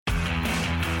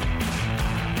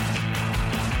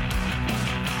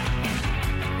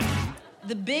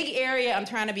the big area I'm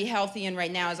trying to be healthy in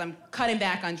right now is I'm cutting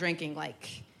back on drinking.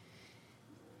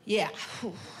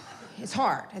 It's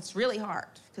hard. It's really hard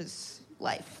because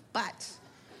life. But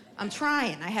I'm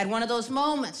trying. I had one of those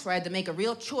moments where I had to make a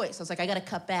real choice. I was like, I got to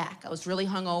cut back. I was really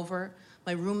hungover.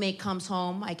 My roommate comes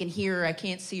home. I can hear her. I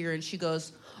can't see her. And she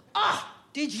goes,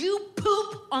 did you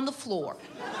poop on the floor?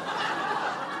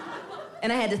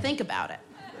 And I had to think about it.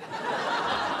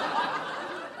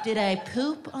 Did I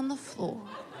poop on the floor?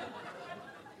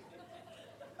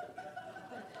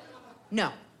 No.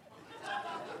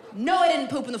 No, I didn't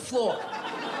poop on the floor.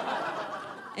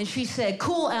 And she said,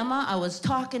 cool, Emma, I was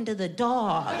talking to the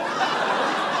dog.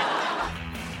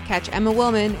 Catch Emma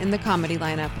Willmann in the comedy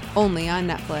lineup, only on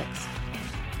Netflix.